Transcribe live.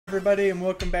Everybody, and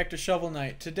welcome back to Shovel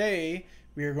Knight. Today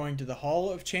we are going to the Hall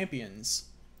of Champions.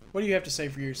 What do you have to say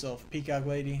for yourself, Peacock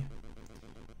Lady?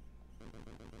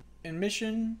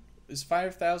 Admission is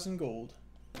 5,000 gold.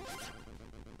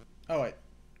 Oh,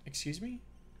 excuse me?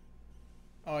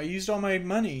 Oh, I used all my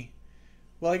money.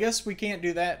 Well, I guess we can't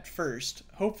do that first.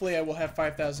 Hopefully I will have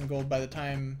 5,000 gold by the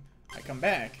time I come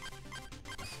back.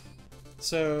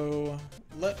 So,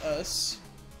 let us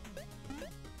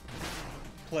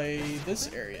play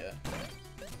this area.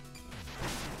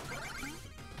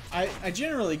 I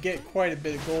generally get quite a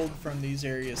bit of gold from these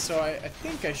areas, so I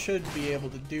think I should be able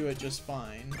to do it just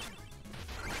fine.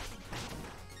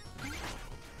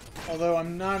 Although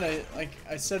I'm not like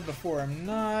I said before, I'm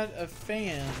not a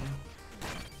fan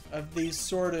of these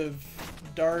sort of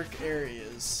dark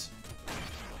areas.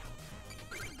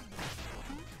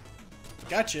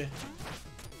 Gotcha.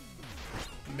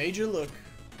 Major look.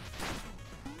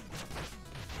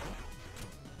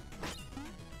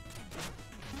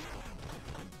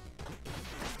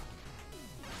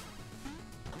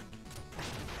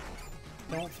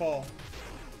 Don't fall.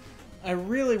 I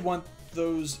really want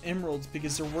those emeralds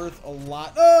because they're worth a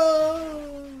lot.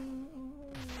 Oh!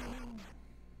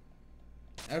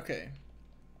 Okay.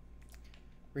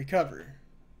 Recover.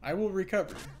 I will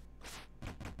recover.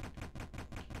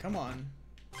 Come on.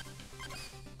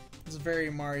 This is very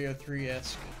Mario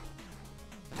 3-esque.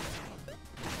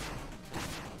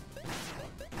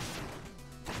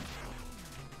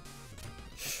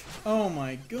 Oh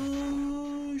my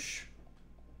gosh.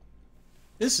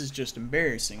 This is just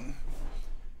embarrassing.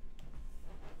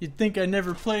 You'd think I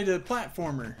never played a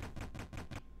platformer.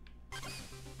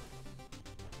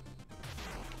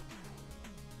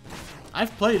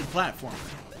 I've played a platformer.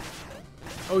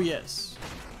 Oh yes.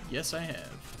 Yes, I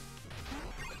have.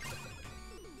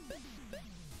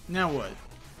 Now what?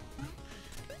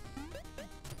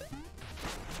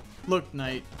 Look,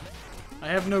 Knight. I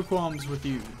have no qualms with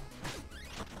you.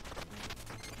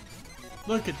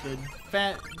 Look at the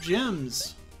fat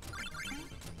gems.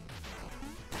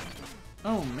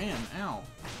 Oh man, ow.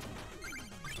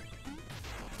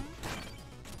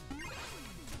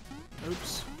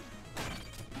 Oops.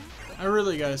 I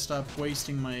really gotta stop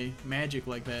wasting my magic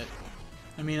like that.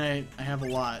 I mean, I have a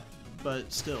lot,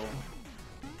 but still.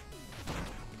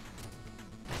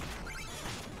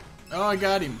 Oh, I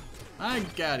got him. I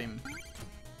got him.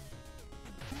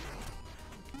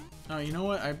 Oh, you know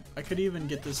what? I could even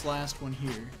get this last one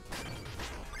here.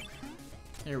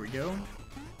 There we go.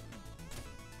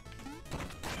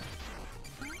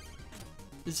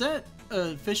 Is that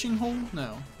a fishing hole?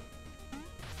 No.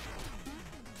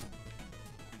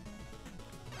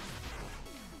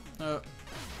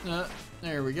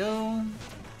 There we go.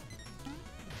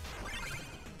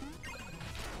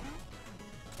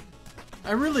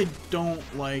 I really don't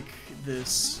like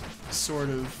this sort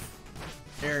of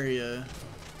area.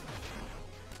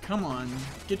 Come on,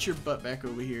 get your butt back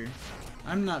over here.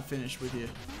 I'm not finished with you.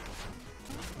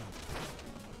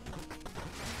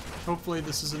 Hopefully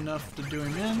this is enough to do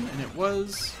him in, and it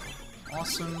was.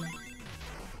 Awesome.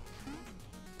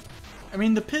 I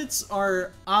mean, the pits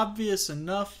are obvious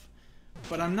enough,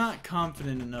 but I'm not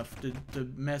confident enough to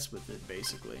mess with it,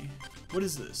 basically. What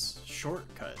is this?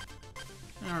 Shortcut?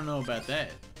 I don't know about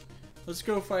that. Let's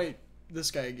go fight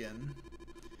this guy again.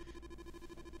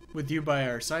 With you by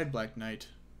our side, Black Knight.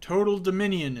 Total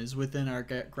dominion is within our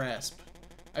grasp.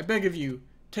 I beg of you,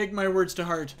 take my words to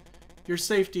heart. Your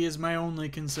safety is my only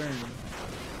concern.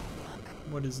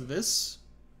 What is this?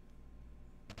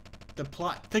 The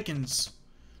plot thickens.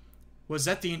 Was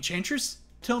that the Enchantress?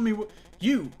 Tell me what...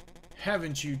 You!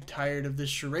 Haven't you tired of this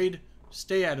charade?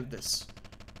 Stay out of this.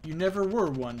 You never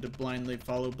were one to blindly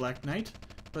follow Black Knight,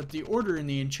 but the order in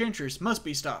the Enchantress must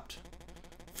be stopped.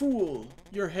 Fool!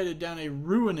 You're headed down a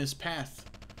ruinous path.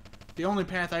 The only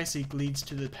path I seek leads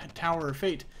to the Tower of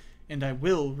Fate, and I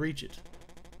will reach it.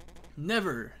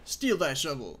 Never! Steal that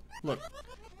shovel! Look,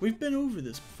 we've been over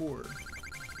this before.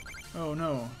 Oh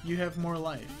no, you have more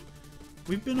life.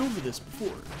 We've been over this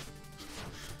before.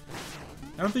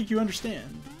 I don't think you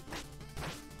understand.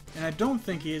 And I don't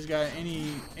think he has got any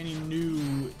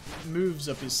new moves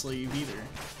up his sleeve either.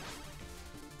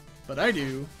 But I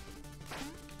do.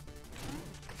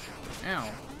 Ow.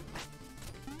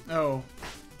 Oh,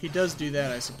 he does do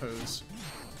that, I suppose.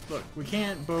 Look, we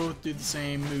can't both do the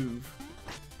same move.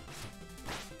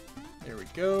 There we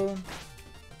go.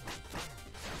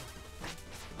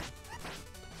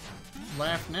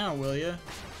 Laugh now, will ya?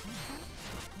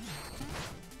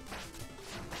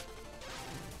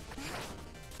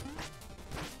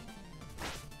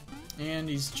 And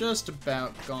he's just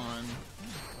about gone.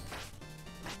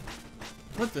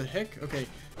 What the heck? Okay,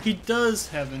 He does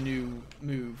have a new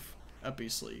move up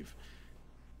his sleeve.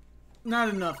 Not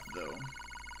enough, though.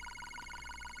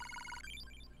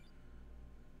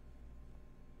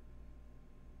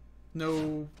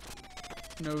 No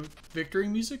victory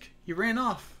music? He ran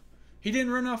off. He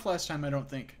didn't run off last time, I don't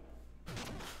think.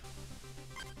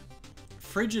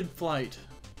 Frigid Flight.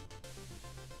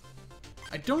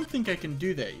 I don't think I can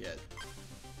do that yet.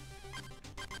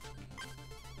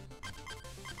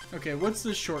 Okay, what's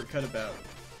this shortcut about?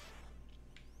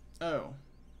 Oh.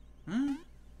 Huh?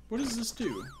 What does this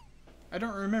do? I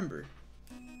don't remember.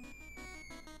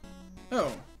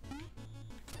 Oh.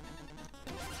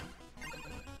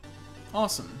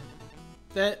 Awesome.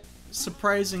 That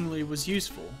surprisingly was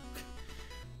useful.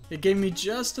 It gave me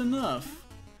just enough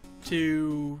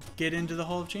to get into the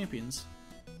Hall of Champions.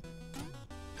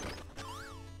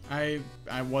 I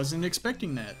wasn't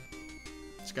expecting that.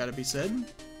 It's gotta be said.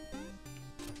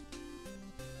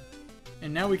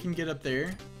 And now we can get up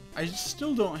there. I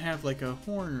still don't have like a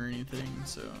horn or anything,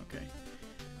 so okay.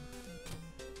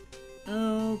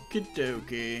 Okie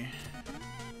dokie.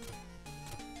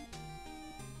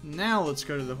 Now let's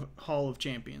go to the Hall of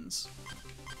Champions.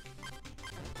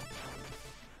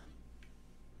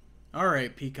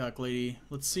 Alright, Peacock Lady.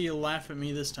 Let's see you laugh at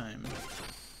me this time.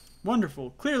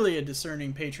 Wonderful. Clearly a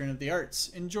discerning patron of the arts.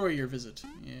 Enjoy your visit.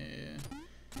 Yeah.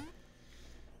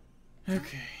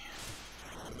 Okay.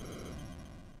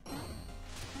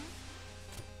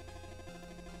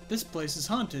 This place is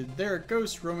haunted. There are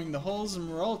ghosts roaming the halls and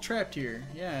we're all trapped here.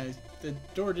 Yeah, the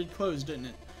door did close, didn't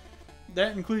it?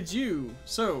 That includes you.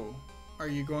 So, are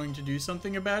you going to do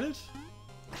something about it?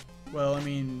 Well, I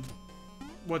mean,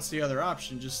 what's the other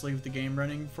option? Just leave the game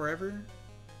running forever?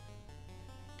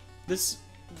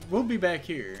 We'll be back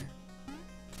here.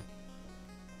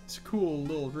 It's a cool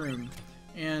little room.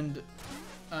 And,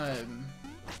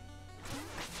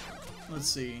 let's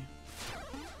see.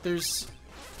 This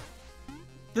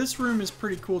room is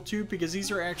pretty cool too because these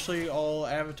are actually all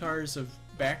avatars of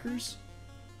backers.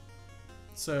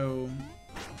 So,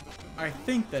 I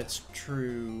think that's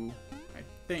true. I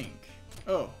think.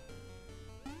 Oh.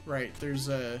 Right, there's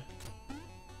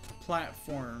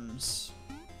platforms.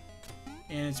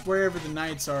 And it's wherever the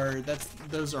knights are,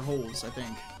 those are holes, I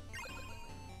think.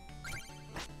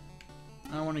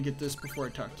 I want to get this before I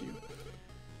talk to you.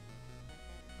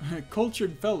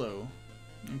 Cultured fellow.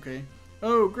 Okay.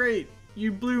 Oh, great!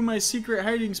 You blew my secret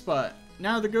hiding spot.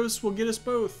 Now the ghosts will get us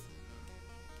both.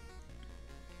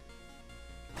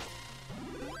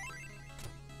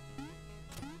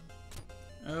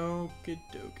 Okie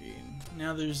dokie.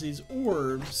 Now there's these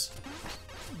orbs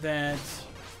that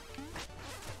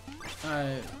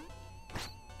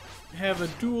have a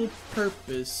dual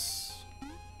purpose.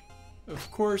 Of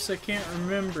course, I can't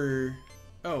remember.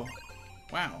 Oh,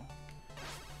 wow.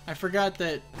 I forgot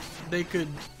that they could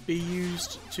be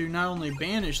used to not only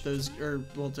banish those, or,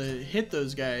 well, to hit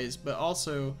those guys, but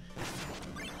also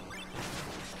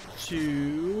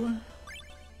to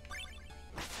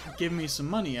give me some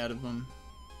money out of them.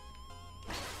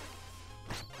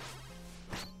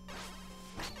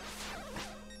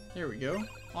 There we go.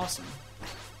 Awesome.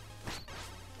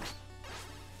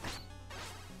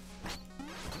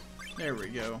 There we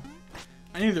go.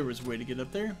 I knew there was a way to get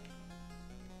up there.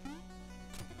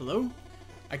 Hello?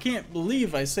 I can't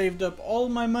believe I saved up all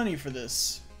my money for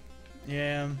this.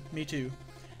 Yeah, me too.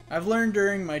 I've learned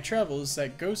during my travels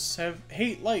that ghosts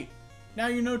hate light. Now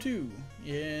you know too.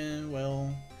 Yeah,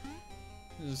 well,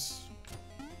 it's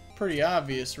pretty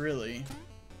obvious, really.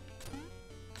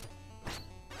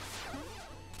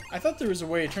 I thought there was a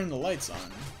way to turn the lights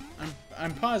on.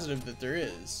 I'm positive that there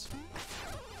is.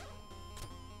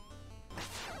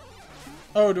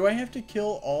 Oh, do I have to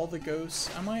kill all the ghosts?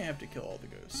 I might have to kill all the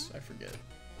ghosts. I forget.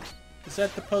 Is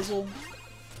that the puzzle?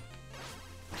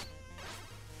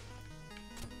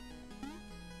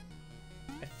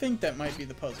 I think that might be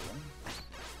the puzzle.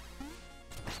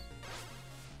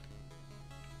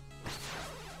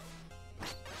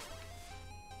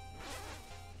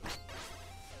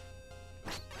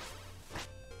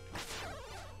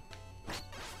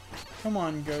 Come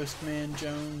on, Ghost Man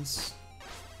Jones.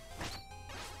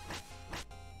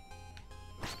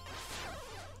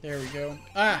 There we go.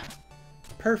 Ah!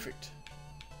 Perfect.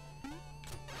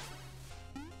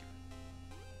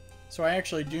 So I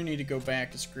actually do need to go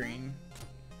back a screen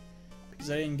because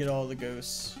I didn't get all the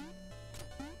ghosts.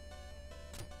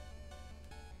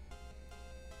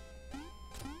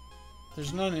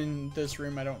 There's none in this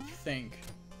room, I don't think.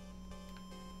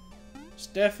 There's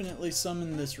definitely some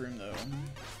in this room, though.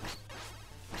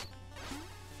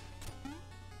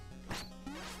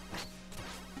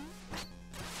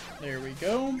 There we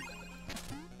go.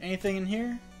 Anything in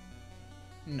here?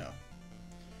 No.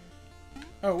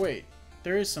 Oh wait,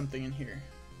 there is something in here.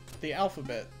 The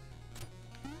alphabet.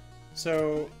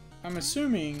 So, I'm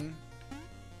assuming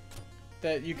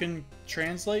that you can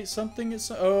translate something.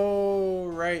 Oh,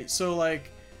 right. So, like,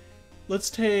 let's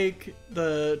take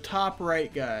the top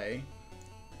right guy.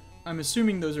 I'm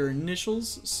assuming those are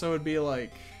initials, so it'd be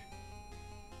like,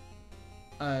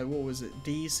 what was it,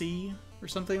 DC or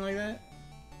something like that?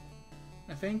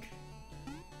 I think.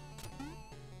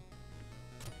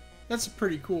 That's a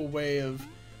pretty cool way of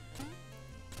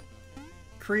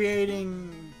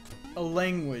creating a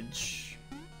language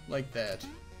like that.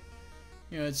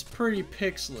 You know, it's pretty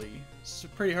pixely. It's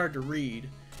pretty hard to read,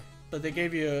 but they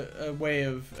gave you a way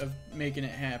of making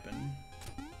it happen.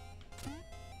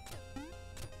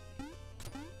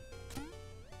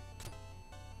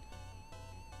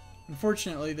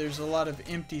 Unfortunately, there's a lot of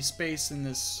empty space in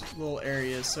this little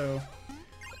area, so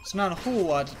it's not a whole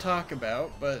lot to talk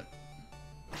about, but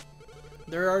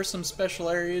there are some special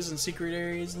areas and secret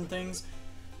areas and things.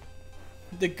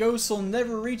 The ghosts will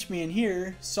never reach me in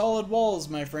here. Solid walls,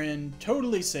 my friend.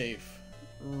 Totally safe.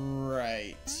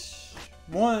 Right.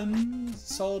 One,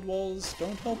 solid walls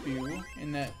don't help you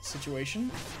in that situation.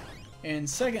 And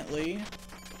secondly,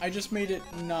 I just made it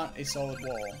not a solid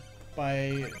wall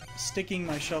by sticking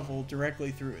my shovel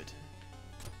directly through it.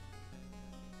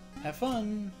 Have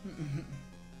fun!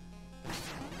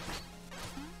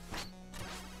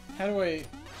 How do I...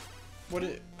 What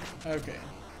it... Okay.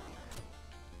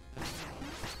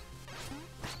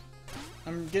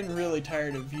 I'm getting really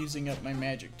tired of using up my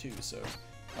magic too, so...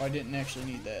 Oh, I didn't actually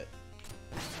need that.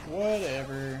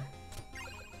 Whatever.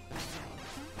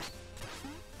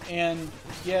 And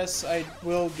yes, I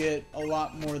will get a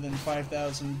lot more than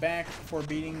 5,000 back for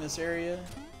beating this area.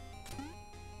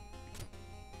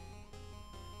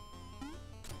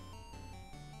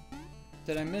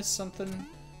 Did I miss something?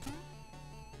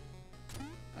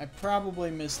 I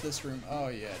probably missed this room. Oh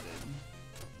yeah, I did.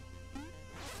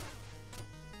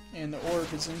 And the orb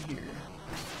is in here.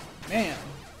 Man,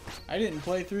 I didn't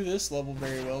play through this level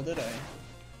very well, did I?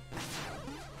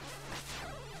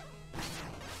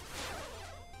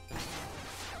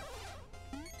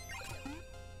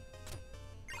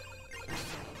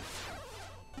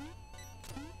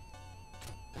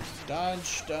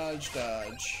 Dodge, dodge,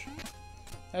 dodge.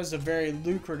 That was a very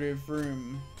lucrative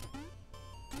room.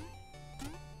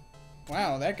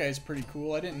 Wow, that guy's pretty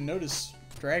cool. I didn't notice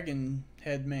Dragon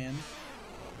Head Man.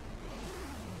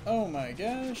 Oh my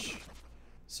gosh.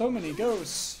 So many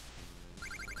ghosts.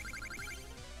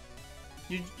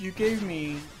 You gave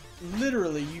me,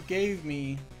 literally, you gave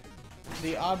me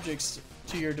the objects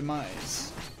to your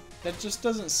demise. That just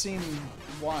doesn't seem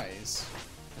wise.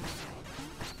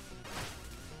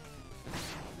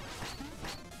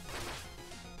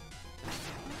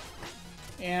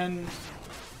 And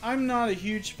I'm not a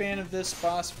huge fan of this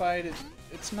boss fight.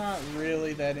 It's not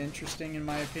really that interesting in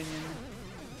my opinion.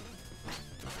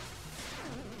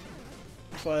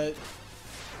 But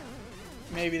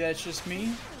maybe that's just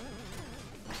me.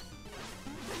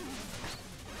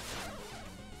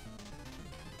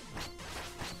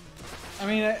 I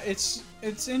mean, it's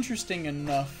interesting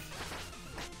enough,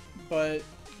 but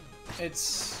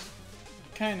it's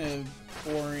kind of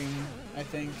boring, I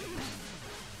think.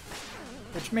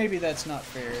 Which maybe that's not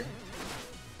fair,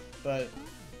 but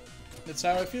that's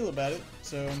how I feel about it,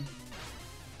 so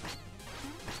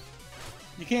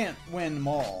you can't win them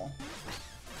all.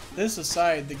 This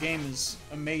aside, the game is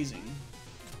amazing.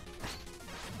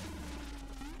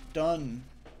 Done.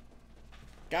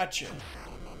 Gotcha.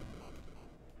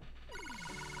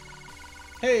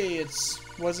 Hey, it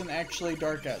wasn't actually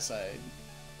dark outside.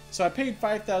 So I paid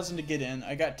 5,000 to get in.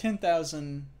 I got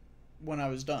 10,000 when I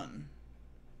was done.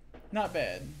 Not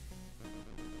bad.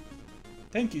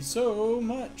 Thank you so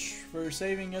much for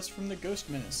saving us from the ghost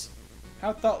menace.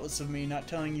 How thoughtless of me not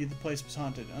telling you the place was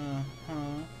haunted.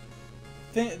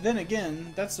 Then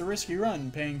again, that's the risk you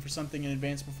run, paying for something in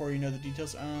advance before you know the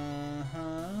details.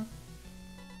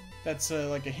 That's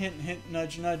like a hint, hint,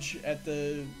 nudge, nudge at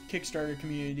the Kickstarter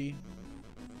community.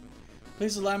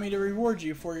 Please allow me to reward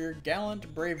you for your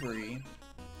gallant bravery.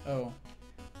 Oh.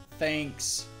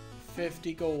 Thanks.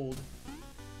 50 gold.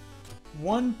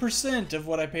 1% of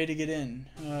what I pay to get in.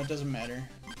 It doesn't matter.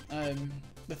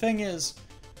 The thing is,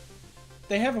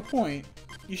 they have a point.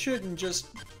 You shouldn't just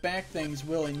back things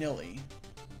willy-nilly.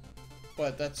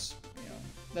 But that's, you know,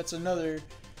 that's another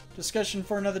discussion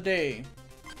for another day.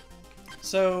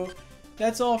 So,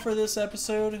 that's all for this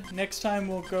episode. Next time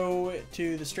we'll go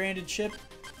to the stranded ship,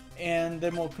 and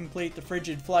then we'll complete the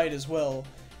frigid flight as well.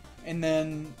 And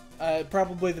then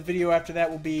Probably the video after that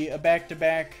will be a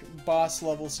back-to-back boss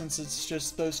level, since it's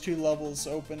just those 2 levels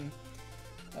open.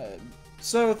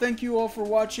 So thank you all for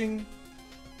watching.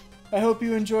 I hope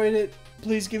you enjoyed it.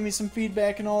 Please give me some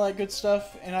feedback and all that good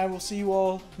stuff, and I will see you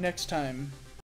all next time.